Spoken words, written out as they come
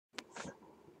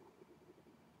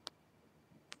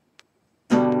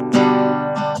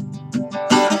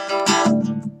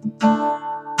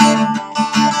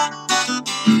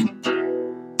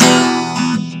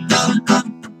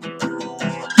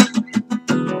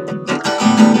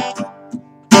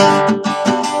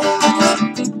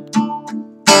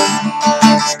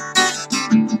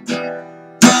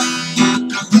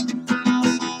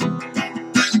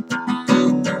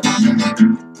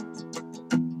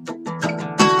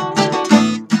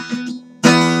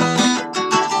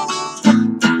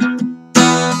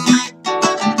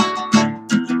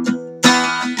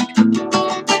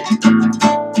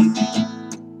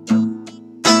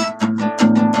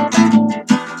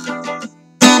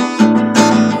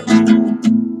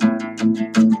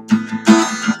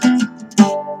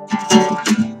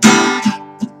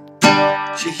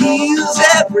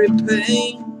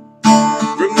pain,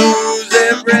 removes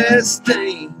every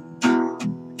stain,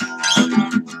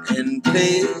 and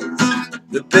plays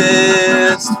the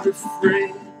best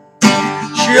refrain.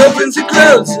 She opens and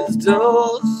closes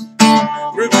doors,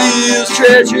 reveals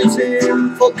treasures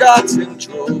in forgotten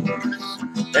drawers,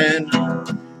 and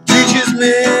teaches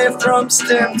me from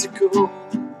stem to core.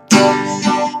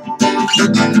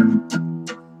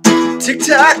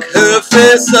 Tic-tac, her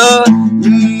face a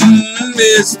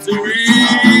mystery.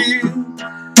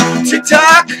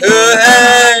 Tic-tac, her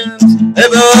hands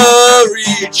ever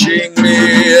reaching me.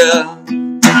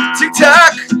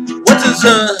 Tic-tac, what does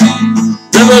a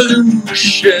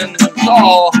revolution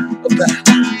all about?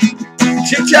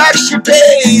 Tic-tac, she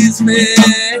bathes me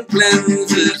and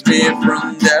cleanses me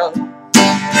from doubt.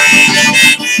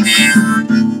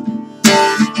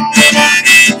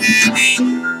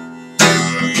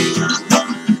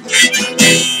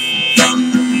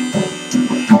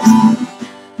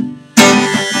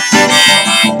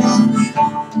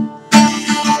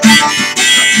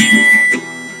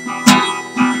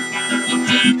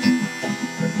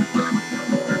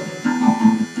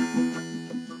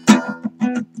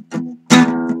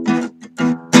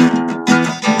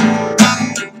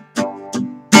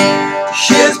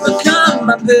 She has become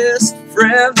my best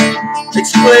friend,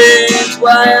 explains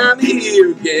why I'm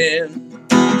here again,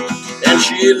 and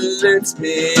she lets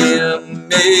me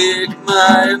make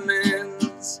my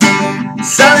amends.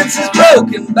 Silence is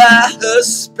broken by her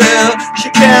spell. She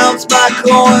counts my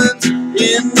coins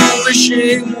in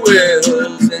wishing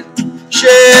wells and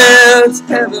sheds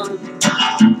heaven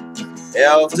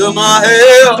after my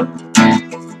hell.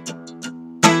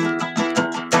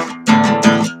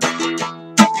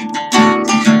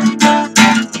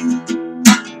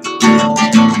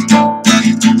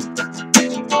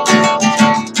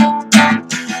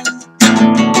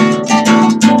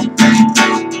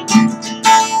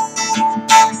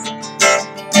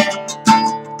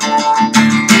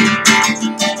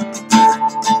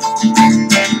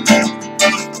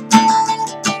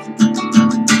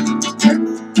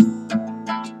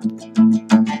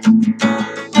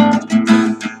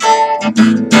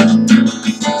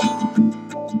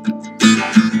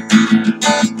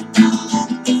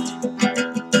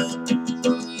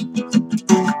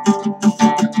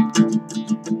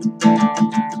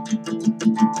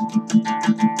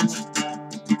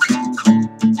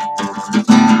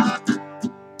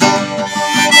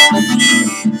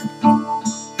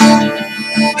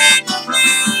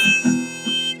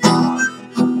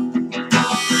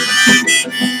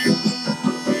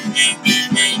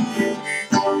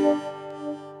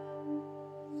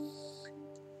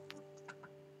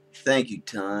 Thank you,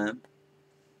 Time.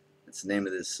 That's the name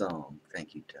of this song.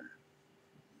 Thank you, Time.